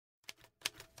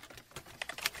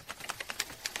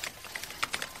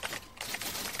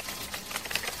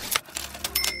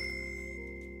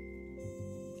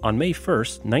On May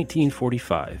 1st,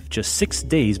 1945, just 6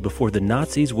 days before the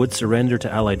Nazis would surrender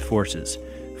to Allied forces,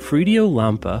 Fridio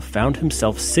Lampa found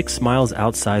himself 6 miles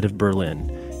outside of Berlin,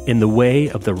 in the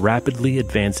way of the rapidly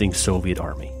advancing Soviet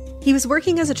army. He was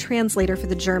working as a translator for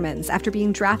the Germans after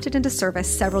being drafted into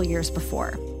service several years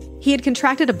before. He had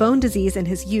contracted a bone disease in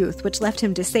his youth, which left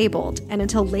him disabled, and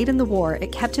until late in the war,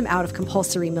 it kept him out of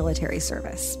compulsory military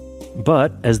service.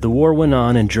 But as the war went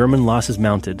on and German losses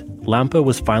mounted, Lampa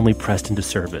was finally pressed into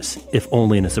service, if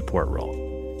only in a support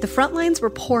role. The front lines were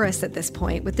porous at this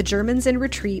point, with the Germans in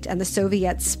retreat and the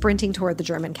Soviets sprinting toward the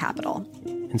German capital.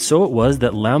 And so it was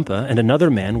that Lampa and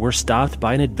another man were stopped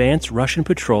by an advanced Russian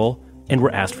patrol and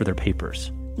were asked for their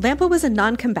papers. Lampa was a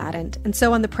non-combatant, and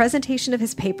so on the presentation of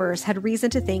his papers had reason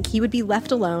to think he would be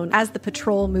left alone as the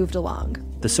patrol moved along.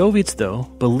 The Soviets, though,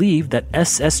 believed that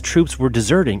SS troops were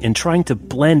deserting and trying to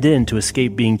blend in to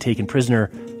escape being taken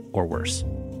prisoner, or worse.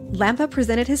 Lampa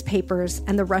presented his papers,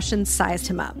 and the Russians sized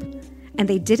him up. And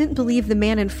they didn't believe the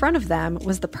man in front of them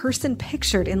was the person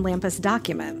pictured in Lampa's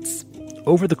documents.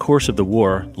 Over the course of the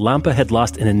war, Lampa had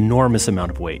lost an enormous amount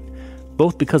of weight,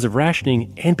 both because of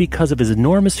rationing and because of his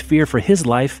enormous fear for his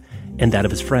life and that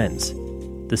of his friends.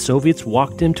 The Soviets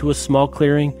walked him to a small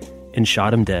clearing and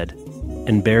shot him dead,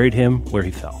 and buried him where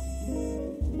he fell.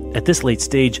 At this late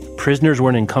stage, prisoners were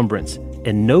an encumbrance,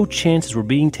 and no chances were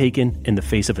being taken in the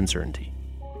face of uncertainty.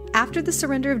 After the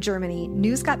surrender of Germany,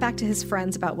 news got back to his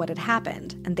friends about what had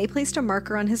happened, and they placed a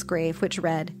marker on his grave which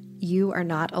read, "You are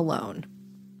not alone."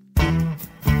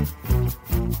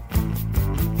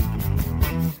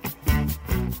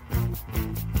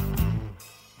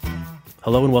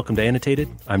 Hello and welcome to Annotated.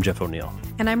 I'm Jeff O'Neill.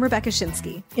 And I'm Rebecca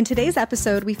Schinsky. In today's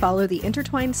episode, we follow the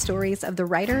intertwined stories of the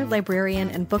writer,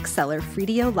 librarian, and bookseller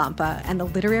Fridio Lampa and the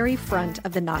literary front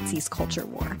of the Nazis' culture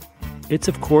war. It's,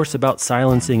 of course, about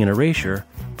silencing and erasure,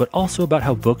 but also about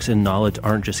how books and knowledge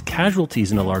aren't just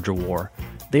casualties in a larger war.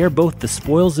 They are both the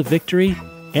spoils of victory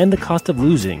and the cost of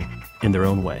losing in their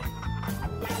own way.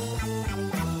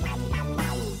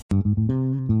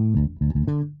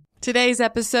 Today's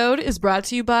episode is brought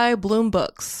to you by Bloom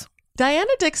Books.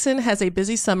 Diana Dixon has a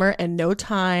busy summer and no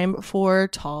time for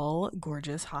tall,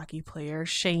 gorgeous hockey player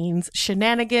Shane's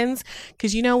shenanigans.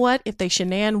 Because you know what? If they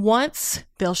shenan once,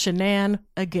 they'll shenan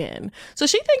again. So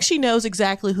she thinks she knows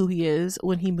exactly who he is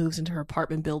when he moves into her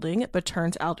apartment building, but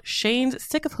turns out Shane's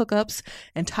sick of hookups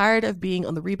and tired of being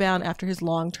on the rebound after his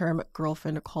long-term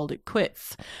girlfriend called it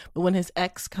quits. But when his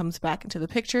ex comes back into the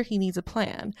picture, he needs a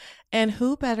plan. And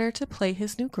who better to play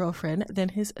his new girlfriend than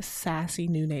his sassy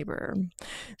new neighbor?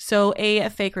 So a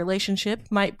fake relationship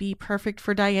might be perfect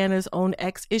for Diana's own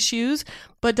ex issues,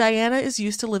 but Diana is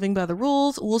used to living by the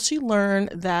rules. Will she learn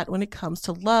that when it comes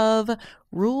to love,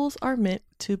 rules are meant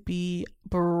to be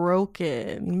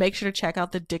broken? Make sure to check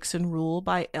out The Dixon Rule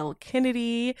by Elle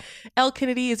Kennedy. Elle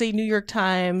Kennedy is a New York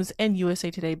Times and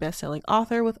USA Today bestselling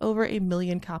author with over 1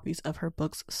 million copies of her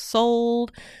books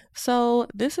sold. So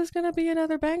this is going to be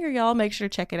another banger, y'all. Make sure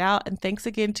to check it out. And thanks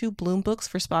again to Bloom Books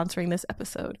for sponsoring this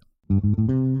episode.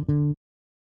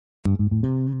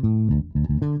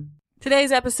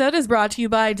 Today's episode is brought to you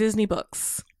by Disney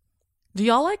Books. Do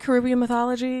y'all like Caribbean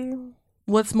mythology?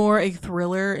 What's more, a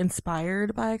thriller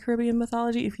inspired by Caribbean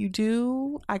mythology? If you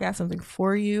do, I got something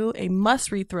for you. A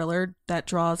must-read thriller that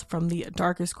draws from the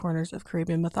darkest corners of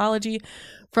Caribbean mythology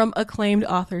from acclaimed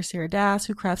author Sarah Dass,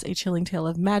 who crafts a chilling tale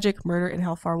of magic, murder, and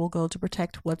how far we'll go to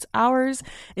protect what's ours.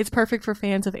 It's perfect for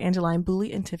fans of Angeline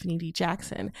Boulley and Tiffany D.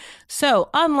 Jackson. So,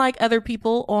 unlike other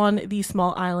people on the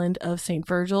small island of St.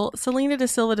 Virgil, Selena da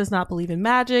Silva does not believe in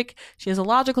magic. She has a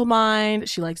logical mind.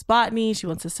 She likes botany. She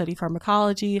wants to study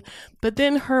pharmacology. But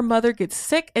then her mother gets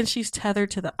sick and she's tethered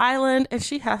to the island and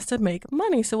she has to make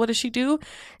money. So what does she do?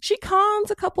 She cons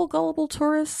a couple gullible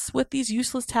tourists with these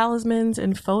useless talismans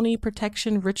and phony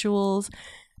protection rituals.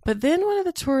 But then one of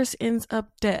the tourists ends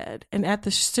up dead and at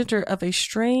the center of a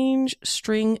strange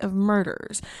string of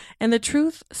murders. And the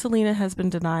truth Selena has been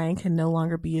denying can no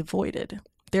longer be avoided.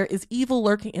 There is evil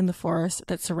lurking in the forest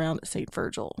that surround St.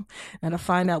 Virgil. Now, to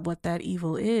find out what that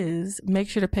evil is, make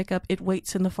sure to pick up It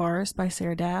Waits in the Forest by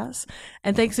Sarah Dass.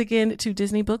 And thanks again to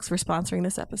Disney Books for sponsoring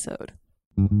this episode.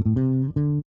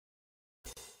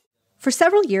 For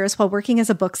several years while working as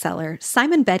a bookseller,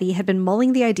 Simon Betty had been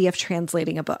mulling the idea of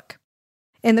translating a book.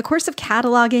 In the course of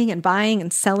cataloging and buying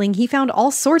and selling, he found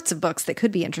all sorts of books that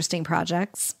could be interesting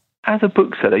projects. As a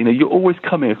bookseller, you're always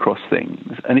coming across things.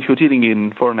 And if you're dealing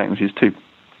in foreign languages too,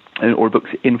 or books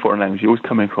in foreign language, you're always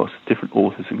coming across different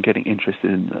authors and getting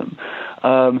interested in them.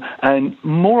 And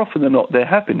more often than not, there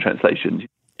have been translations.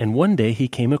 And one day he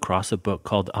came across a book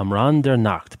called Am Rand der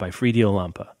Nacht by Fridio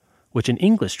Lampa, which in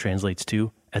English translates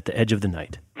to At the Edge of the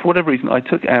Night. For whatever reason, I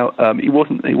took out, it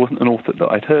wasn't an author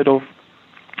that I'd heard of.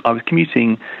 I was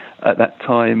commuting at that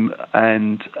time,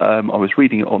 and I was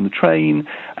reading it on the train,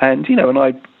 and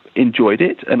I enjoyed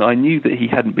it, and I knew that he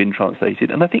hadn't been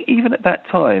translated. And I think even at that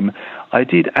time, I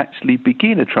did actually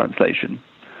begin a translation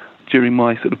during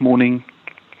my sort of morning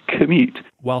commute.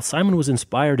 While Simon was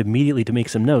inspired immediately to make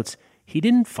some notes, he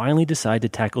didn't finally decide to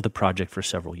tackle the project for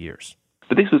several years.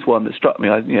 But this was one that struck me,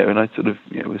 and I sort of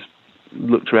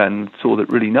looked around and saw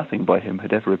that really nothing by him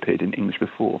had ever appeared in English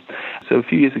before. So a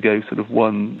few years ago, sort of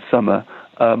one summer,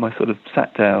 I sort of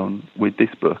sat down with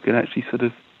this book and actually sort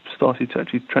of started to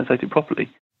actually translate it properly.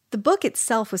 The book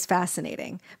itself was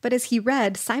fascinating, but as he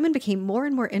read, Simon became more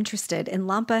and more interested in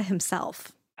Lampe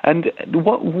himself. And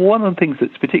one of the things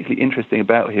that's particularly interesting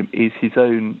about him is his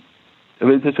own,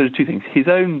 there's sort of two things. His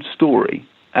own story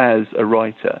as a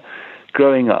writer,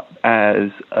 growing up as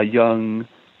a young,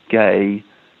 gay,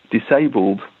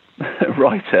 disabled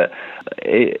writer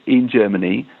in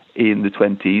Germany in the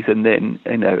 20s, and then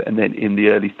in the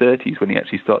early 30s when he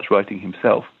actually starts writing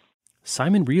himself.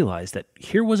 Simon realized that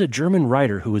here was a German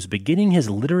writer who was beginning his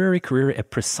literary career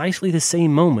at precisely the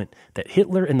same moment that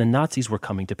Hitler and the Nazis were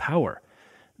coming to power.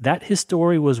 That his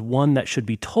story was one that should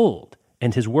be told,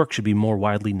 and his work should be more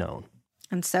widely known.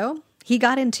 And so he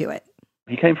got into it.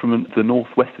 He came from the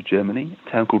northwest of Germany, a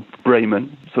town called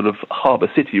Bremen, sort of harbour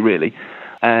city really,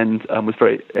 and was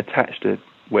very attached to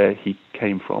where he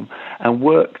came from, and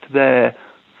worked there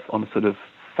on a sort of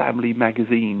family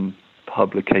magazine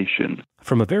publication.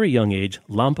 From a very young age,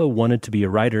 Lampe wanted to be a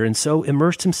writer and so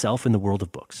immersed himself in the world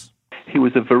of books. He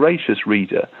was a voracious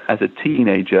reader. As a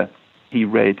teenager, he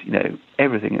read,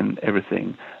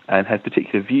 everything and had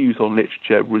particular views on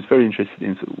literature, was very interested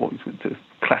in sort of what was sort of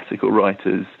classical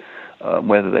writers,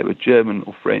 whether they were German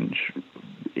or French,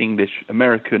 English,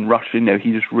 American, Russian.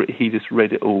 He just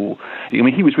read it all. I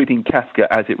mean, he was reading Kafka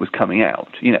as it was coming out,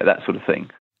 that sort of thing.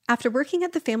 After working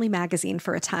at the family magazine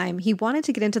for a time, he wanted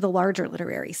to get into the larger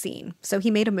literary scene, so he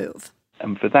made a move.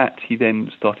 And for that, he then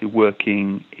started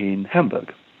working in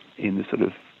Hamburg, in the sort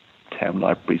of town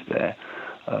libraries there,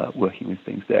 working with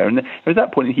things there. And at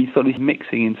that point, he started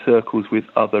mixing in circles with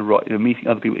other writers, meeting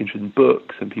other people interested in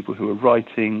books and people who were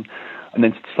writing, and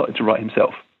then started to write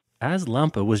himself. As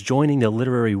Lampe was joining the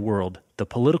literary world, the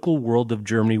political world of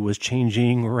Germany was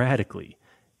changing radically.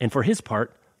 And for his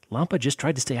part, Lampe just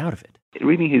tried to stay out of it.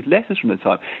 Reading his letters from the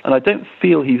time, and I don't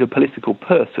feel he's a political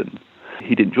person.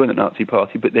 He didn't join the Nazi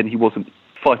Party, but then he wasn't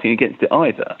fighting against it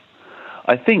either.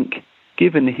 I think,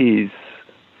 given his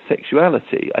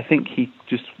sexuality, I think he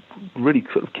just really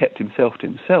sort of kept himself to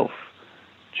himself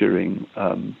during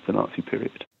the Nazi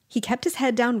period. He kept his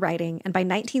head down writing, and by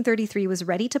 1933 was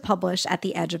ready to publish At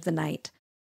the Edge of the Night.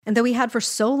 And though he had for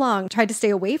so long tried to stay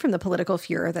away from the political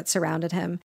furor that surrounded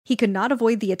him, he could not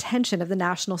avoid the attention of the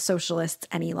National Socialists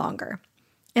any longer.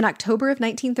 In October of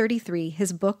 1933,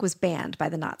 his book was banned by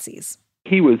the Nazis.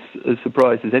 He was as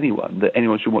surprised as anyone that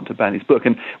anyone should want to ban his book,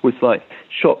 and was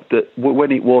shocked that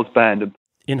when it was banned.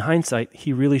 In hindsight,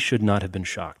 he really should not have been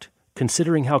shocked,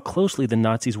 considering how closely the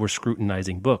Nazis were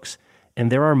scrutinizing books. And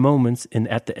there are moments in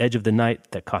At the Edge of the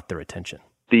Night that caught their attention.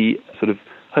 The sort of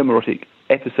homoerotic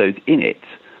episodes in it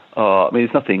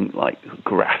it's nothing like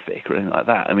graphic or anything like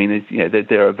that. I mean,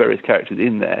 there are various characters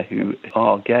in there who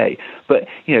are gay, but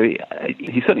he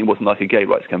certainly wasn't like a gay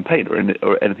rights campaigner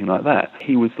or anything like that.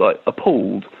 He was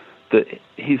appalled that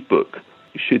his book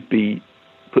should be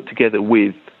put together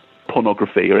with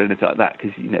pornography or anything like that,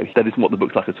 because that isn't what the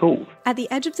book's like at all. At the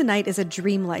Edge of the Night is a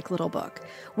dreamlike little book,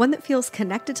 one that feels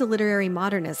connected to literary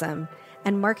modernism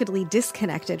and markedly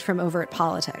disconnected from overt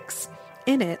politics.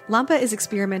 In it, Lampe is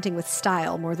experimenting with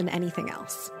style more than anything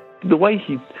else. The way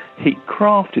he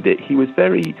crafted it, he was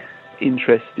very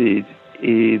interested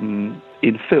in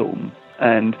film,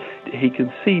 and he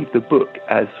conceived the book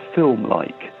as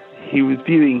film-like. He was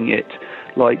viewing it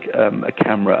like a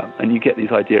camera, and you get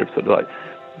this idea of sort of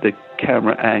the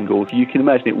camera angles. You can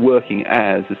imagine it working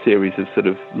as a series of sort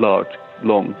of large,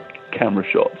 long camera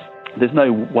shots. There's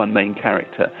no one main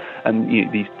character, and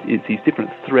it's these different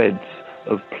threads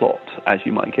of plot as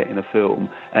you might get in a film,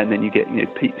 and then you get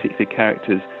particular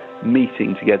characters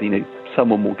meeting together.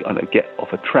 Someone will get off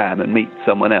a tram and meet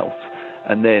someone else,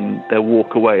 and then they'll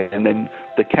walk away, and then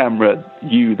the camera,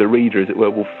 you, the reader, as it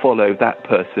were, will follow that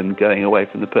person going away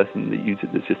from the person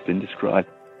that's just been described.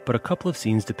 But a couple of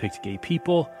scenes depict gay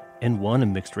people, and one a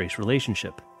mixed-race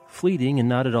relationship. Fleeting and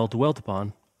not at all dwelt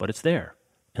upon, but it's there,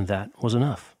 and that was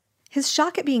enough. His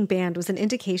shock at being banned was an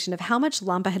indication of how much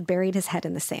Lampe had buried his head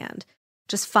in the sand.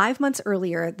 Just 5 months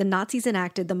earlier, the Nazis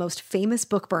enacted the most famous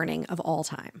book burning of all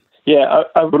time. Yeah,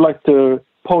 I would like to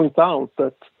point out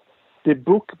that the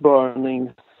book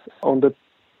burnings on the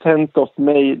 10th of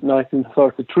May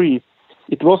 1933,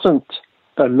 it wasn't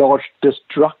a large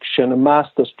destruction, a mass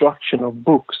destruction of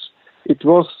books. It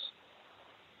was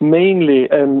mainly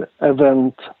an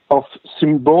event of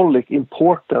symbolic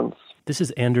importance. This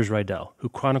is Anders Rydell, who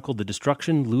chronicled the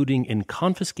destruction, looting, and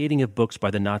confiscating of books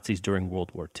by the Nazis during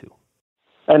World War II.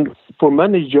 And for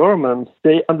many Germans,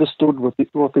 they understood what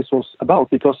this was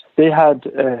about because they had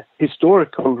a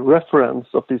historical reference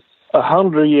of this.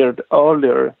 100 years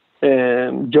earlier,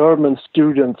 German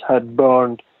students had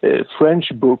burned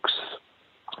French books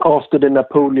after the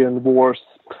Napoleon Wars.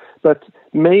 But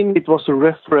mainly it was a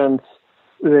reference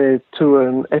to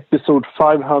an episode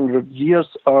 500 years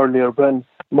earlier when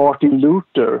Martin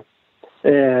Luther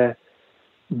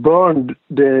burned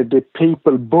the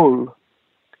papal bull.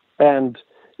 And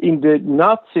in the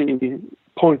Nazi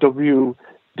point of view,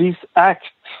 this act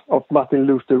of Martin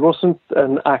Luther wasn't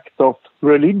an act of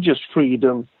religious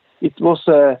freedom. It was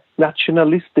a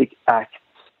nationalistic act.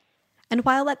 And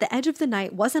while At the Edge of the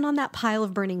Night wasn't on that pile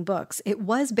of burning books, it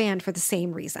was banned for the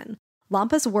same reason.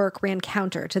 Lampe's work ran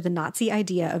counter to the Nazi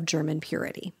idea of German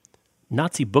purity.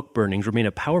 Nazi book burnings remain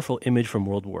a powerful image from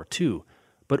World War II,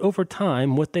 but over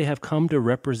time, what they have come to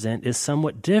represent is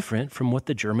somewhat different from what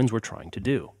the Germans were trying to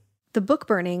do. The book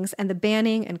burnings and the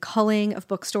banning and culling of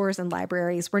bookstores and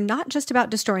libraries were not just about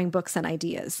destroying books and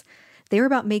ideas. They were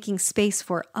about making space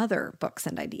for other books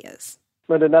and ideas.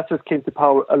 When the Nazis came to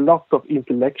power, a lot of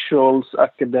intellectuals,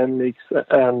 academics,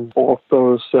 and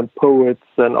authors and poets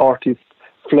and artists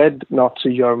fled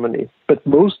Nazi Germany, but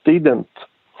most didn't.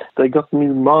 They got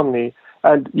new money.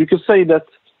 And you could say that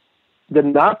the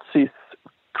Nazis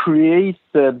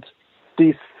created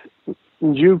this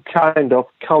new kind of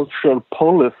cultural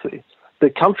policy.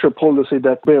 The cultural policy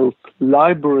that built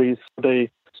libraries, they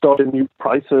started new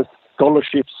prizes,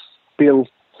 scholarships, built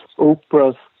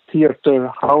operas,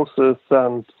 theater houses,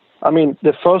 and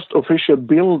the first official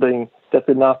building that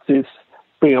the Nazis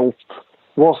built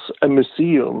was a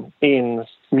museum in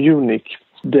Munich,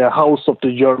 the House of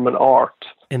the German Art.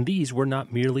 And these were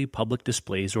not merely public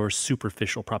displays or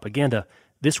superficial propaganda.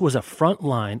 This was a front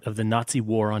line of the Nazi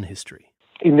war on history.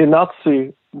 In the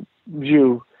Nazi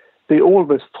view, they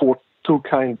always fought two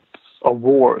kinds of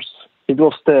wars. It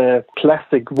was the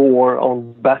classic war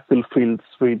on battlefields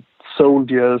with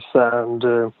soldiers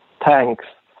and tanks.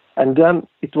 And then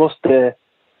it was the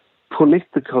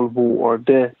political war,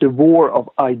 the war of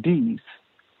ideas.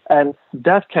 And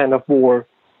that kind of war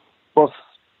was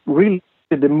really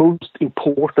the most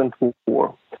important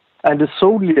war. And the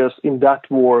soldiers in that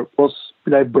war was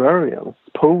librarians,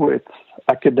 poets,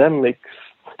 academics,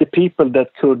 the people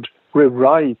that could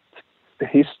rewrite the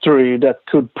history, that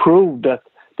could prove that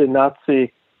the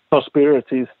Nazi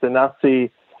conspiracies, the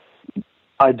Nazi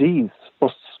ideas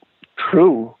was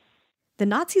true. The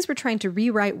Nazis were trying to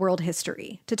rewrite world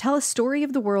history, to tell a story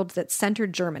of the world that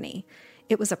centered Germany.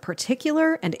 It was a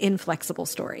particular and inflexible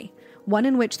story, one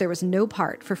in which there was no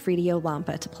part for Fridio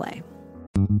Lampe to play.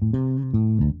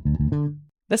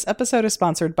 This episode is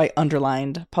sponsored by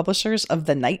Underlined, publishers of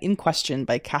The Night in Question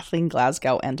by Kathleen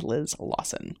Glasgow and Liz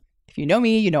Lawson. If you know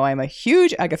me, you know I'm a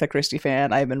huge Agatha Christie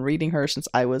fan. I've been reading her since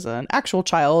I was an actual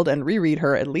child and reread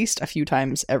her at least a few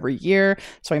times every year.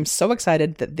 So I'm so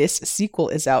excited that this sequel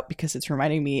is out because it's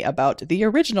reminding me about the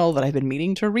original that I've been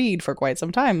meaning to read for quite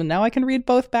some time, and now I can read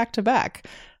both back to back.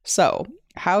 So,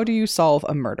 how do you solve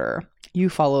a murder? You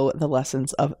follow the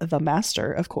lessons of the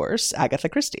master, of course, Agatha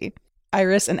Christie.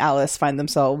 Iris and Alice find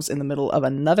themselves in the middle of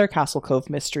another Castle Cove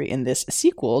mystery in this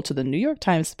sequel to the New York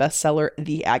Times bestseller,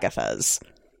 The Agathas.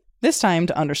 This time,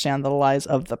 to understand the lies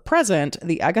of the present,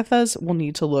 the Agathas will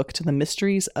need to look to the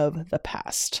mysteries of the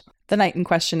past. The Night in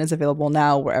Question is available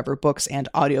now wherever books and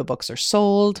audiobooks are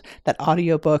sold. That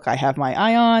audiobook I have my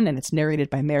eye on, and it's narrated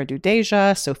by Mare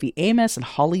Dudeja, Sophie Amos, and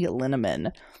Holly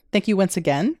Linneman. Thank you once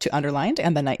again to Underlined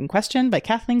and The Night in Question by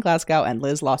Kathleen Glasgow and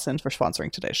Liz Lawson for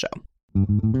sponsoring today's show.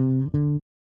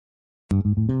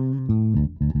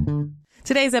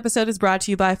 Today's episode is brought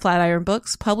to you by Flatiron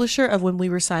Books, publisher of When We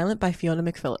Were Silent by Fiona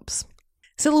McPhillips.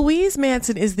 So Louise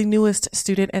Manson is the newest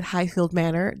student at Highfield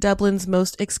Manor, Dublin's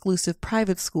most exclusive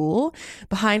private school.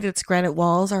 Behind its granite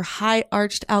walls are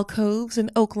high-arched alcoves, an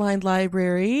oak-lined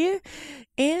library,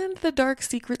 and the dark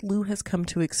secret Lou has come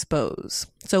to expose.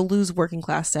 So Lou's working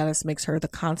class status makes her the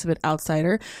consummate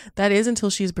outsider. That is until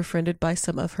she's befriended by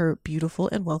some of her beautiful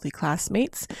and wealthy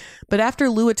classmates. But after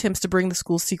Lou attempts to bring the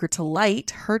school's secret to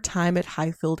light, her time at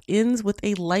Highfield ends with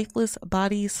a lifeless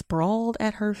body sprawled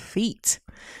at her feet.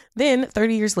 Then,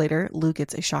 30 years later, Lou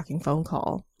gets a shocking phone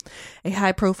call. A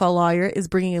high-profile lawyer is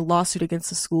bringing a lawsuit against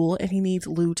the school, and he needs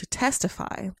Lou to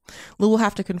testify. Lou will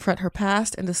have to confront her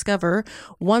past and discover,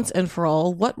 once and for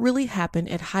all, what really happened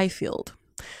at Highfield.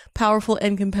 Powerful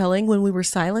and compelling, When We Were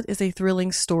Silent is a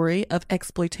thrilling story of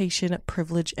exploitation,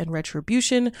 privilege, and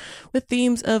retribution, with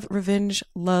themes of revenge,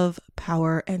 love,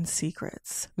 power, and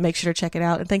secrets. Make sure to check it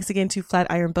out. And thanks again to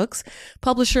Flatiron Books,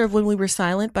 publisher of When We Were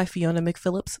Silent by Fiona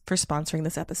McPhillips, for sponsoring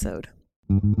this episode.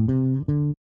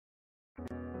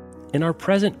 In our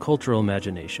present cultural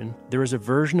imagination, there is a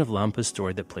version of Lampa's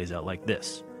story that plays out like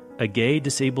this. A gay,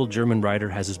 disabled German writer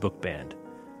has his book banned.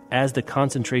 As the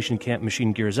concentration camp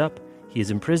machine gears up, he is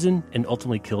imprisoned and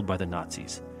ultimately killed by the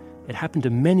Nazis. It happened to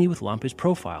many with Lampa's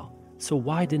profile, so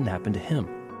why didn't it happen to him?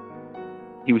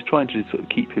 He was trying to sort of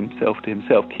keep himself to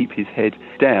himself, keep his head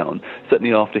down,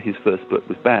 certainly after his first book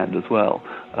was banned as well.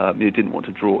 He didn't want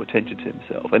to draw attention to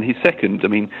himself. And his second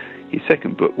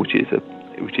book, which is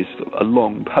a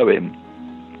long poem,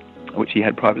 which he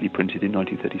had privately printed in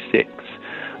 1936,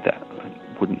 that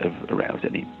wouldn't have aroused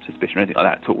any suspicion or anything like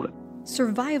that at all.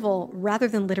 Survival, rather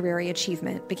than literary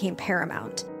achievement, became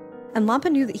paramount. And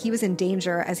Lampa knew that he was in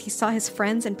danger as he saw his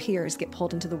friends and peers get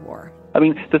pulled into the war. I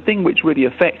mean, the thing which really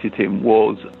affected him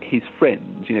was his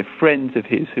friends, friends of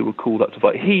his who were called up to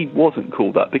fight. He wasn't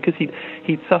called up because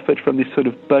he'd suffered from this sort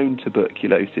of bone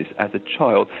tuberculosis as a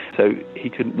child, so he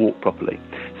couldn't walk properly.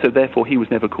 So therefore, he was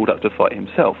never called up to fight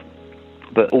himself.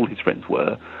 But all his friends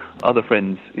were. Other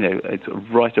friends, sort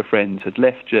of writer friends had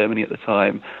left Germany at the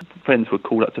time. Friends were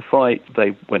called up to fight.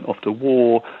 They went off to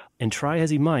war. And try as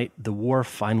he might, the war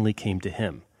finally came to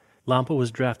him. Lampa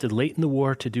was drafted late in the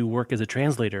war to do work as a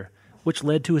translator, which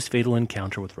led to his fatal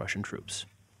encounter with Russian troops.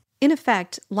 In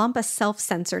effect, Lampa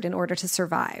self-censored in order to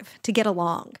survive, to get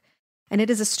along. And it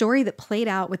is a story that played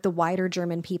out with the wider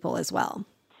German people as well.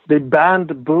 They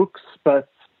banned books, but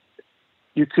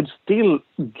you could still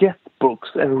get books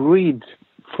and read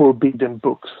forbidden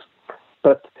books.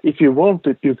 But if you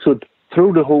wanted, you could,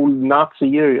 through the whole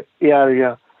Nazi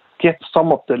area, get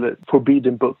some of the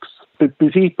forbidden books. But the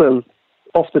people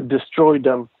often destroyed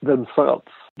them themselves.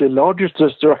 The largest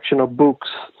destruction of books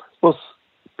was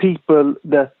people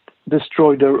that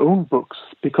destroyed their own books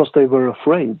because they were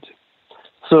afraid.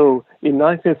 So in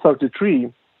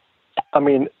 1933,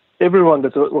 everyone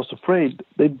that was afraid,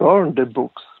 they burned their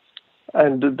books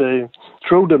and they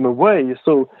threw them away.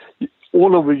 So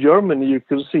all over Germany, you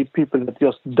could see people that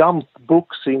just dumped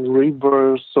books in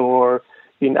rivers or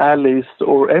in alleys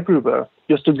or everywhere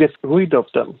just to get rid of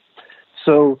them.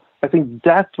 So I think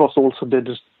that was also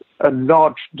a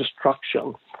large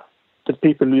destruction that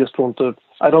people just want to,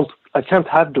 I can't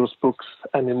have those books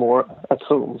anymore at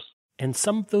home. And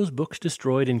some of those books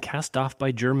destroyed and cast off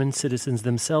by German citizens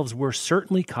themselves were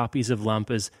certainly copies of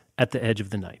Lampa's At the Edge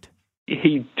of the Night.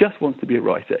 He just wants to be a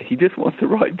writer. He just wants to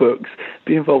write books,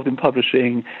 be involved in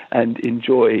publishing, and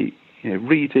enjoy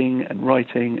reading and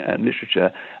writing and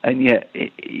literature. And yet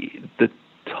the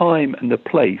time and the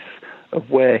place of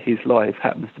where his life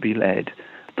happens to be led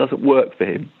doesn't work for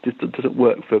him. Just doesn't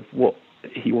work for what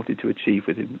he wanted to achieve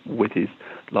with his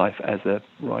life as a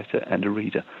writer and a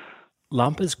reader.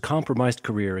 Lampa's compromised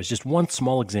career is just one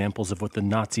small example of what the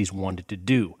Nazis wanted to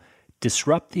do: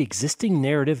 disrupt the existing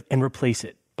narrative and replace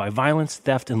it by violence,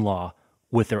 theft, and law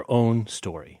with their own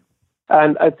story.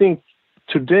 And I think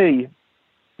today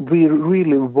we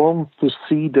really want to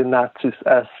see the Nazis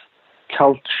as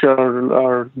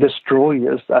cultural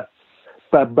destroyers, as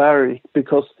barbaric,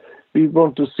 because we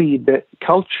want to see the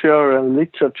culture and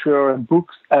literature and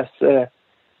books as a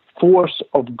force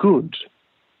of good.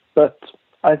 But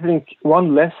I think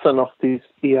one lesson of this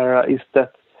era is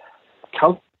that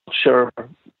culture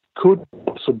could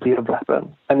also be a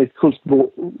weapon, and it could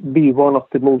be one of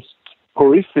the most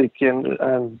horrific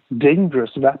and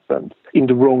dangerous weapons in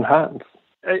the wrong hands.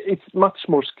 It's much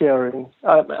more scary.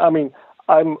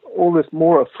 I'm always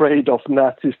more afraid of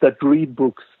Nazis that read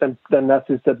books than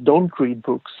Nazis that don't read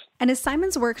books. And as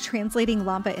Simon's work translating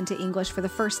Lampa into English for the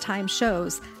first time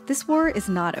shows, this war is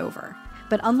not over.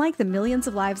 But unlike the millions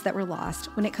of lives that were lost,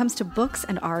 when it comes to books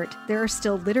and art, there are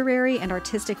still literary and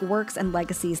artistic works and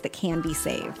legacies that can be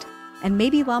saved. And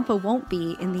maybe Lampa won't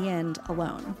be, in the end,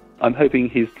 alone. I'm hoping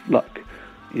his luck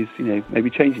is, maybe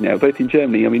changing now, both in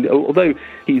Germany. Although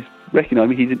he's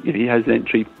recognised, he has an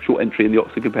short entry in the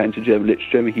Oxford Companion to German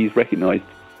Literature. He's recognised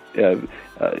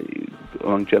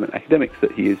among German academics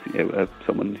that he is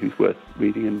someone who's worth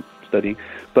reading and studying.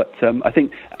 But I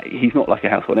think he's not like a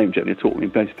household name in Germany at all.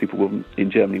 Most people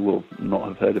in Germany will not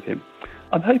have heard of him.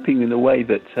 I'm hoping in a way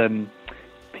that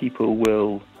people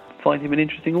will find him an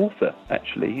interesting author,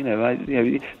 actually.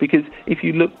 Because if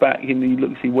you look back and you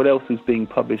look to see what else was being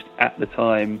published at the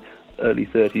time early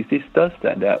 30s, this does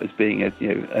stand out as being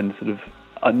and sort of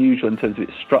unusual in terms of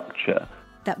its structure.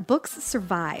 That books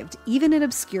survived, even in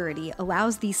obscurity,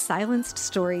 allows these silenced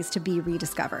stories to be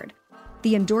rediscovered.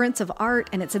 The endurance of art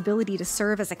and its ability to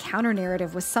serve as a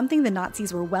counter-narrative was something the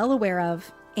Nazis were well aware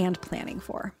of and planning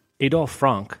for. Adolf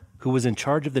Frank, who was in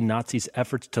charge of the Nazis'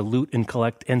 efforts to loot and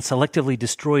collect and selectively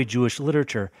destroy Jewish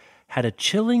literature, had a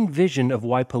chilling vision of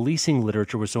why policing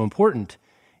literature was so important,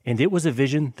 and it was a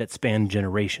vision that spanned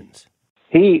generations.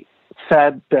 He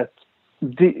said that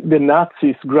the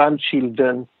Nazis'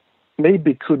 grandchildren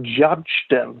maybe could judge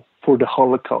them for the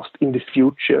Holocaust in the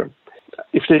future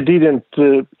if they didn't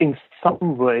in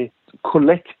some way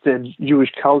collect the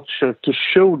Jewish culture to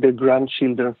show their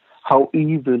grandchildren how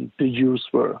evil the Jews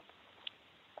were.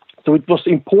 So it was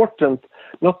important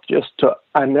not just to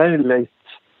annihilate,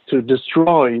 to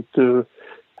destroy, to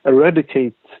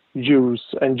eradicate Jews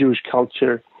and Jewish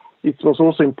culture. It was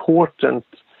also important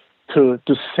to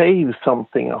save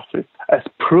something of it as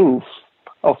proof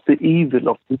of the evil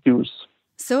of the Jews.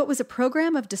 So it was a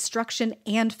program of destruction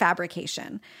and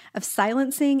fabrication, of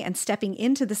silencing and stepping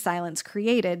into the silence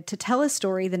created to tell a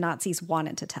story the Nazis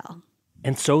wanted to tell.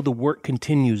 And so the work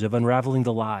continues of unraveling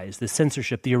the lies, the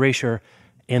censorship, the erasure,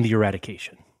 and the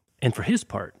eradication. And for his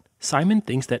part, Simon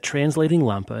thinks that translating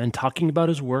Lampe and talking about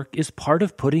his work is part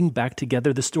of putting back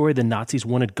together the story the Nazis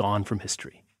wanted gone from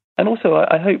history. And also,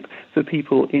 I hope for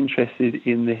people interested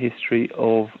in the history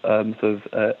of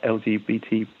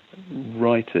LGBT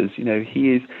writers,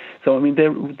 he is. So I mean, I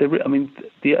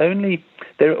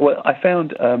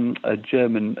found a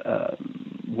German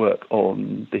work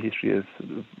on the history of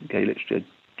sort of gay literature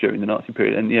during the Nazi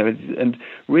period, and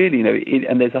really,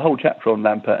 and there's a whole chapter on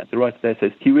Lampe. The writer there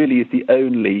says he really is the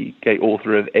only gay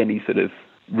author of any sort of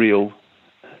real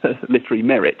literary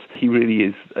merit. He really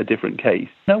is a different case.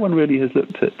 No one really has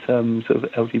looked at sort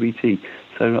of LGBT,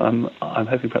 so I'm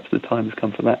hoping perhaps the time has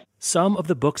come for that. Some of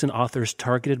the books and authors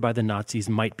targeted by the Nazis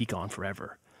might be gone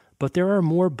forever, but there are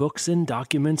more books and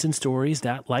documents and stories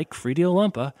that, like Friedel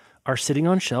Lampe, are sitting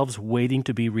on shelves waiting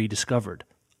to be rediscovered.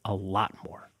 A lot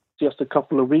more. Just a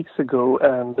couple of weeks ago,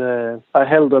 and I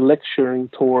held a lecturing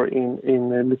tour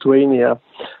in Lithuania,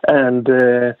 and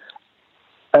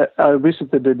I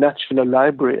visited the National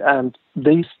Library, and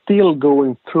they still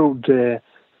going through the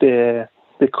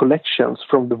collections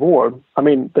from the war. I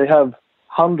mean, they have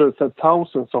hundreds and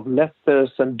thousands of letters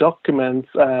and documents,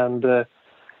 and the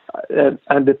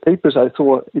papers I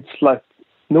saw. It's like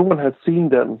no one had seen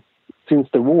them since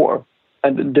the war,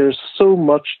 and there's so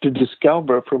much to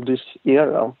discover from this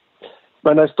era.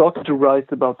 When I started to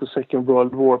write about the Second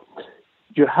World War,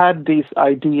 you had this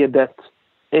idea that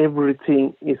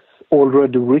everything is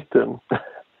already written.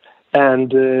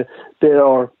 And there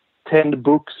are 10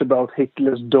 books about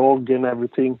Hitler's dog and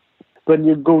everything. When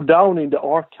you go down in the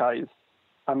archives,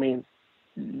 I mean,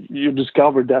 you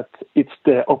discover that it's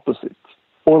the opposite.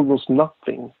 Almost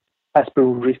nothing has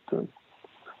been written.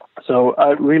 So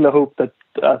I really hope that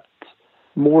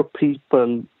more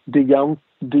people dig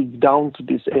down to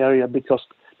this area, because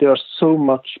there are so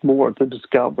much more to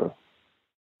discover.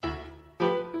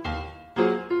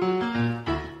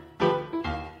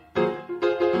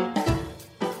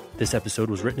 This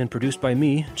episode was written and produced by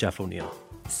me, Jeff O'Neill.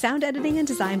 Sound editing and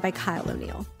design by Kyle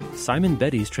O'Neill. Simon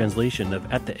Betty's translation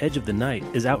of At the Edge of the Night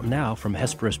is out now from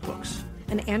Hesperus Books.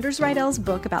 And Anders Rydell's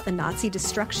book about the Nazi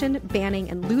destruction, banning,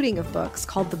 and looting of books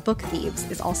called The Book Thieves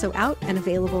is also out and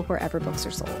available wherever books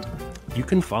are sold. You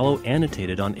can follow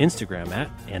Annotated on Instagram at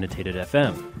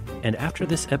AnnotatedFM. And after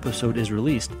this episode is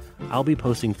released, I'll be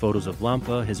posting photos of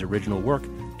Lampe, his original work,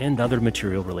 and other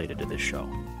material related to this show.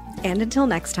 And until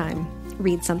next time,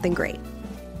 read something great.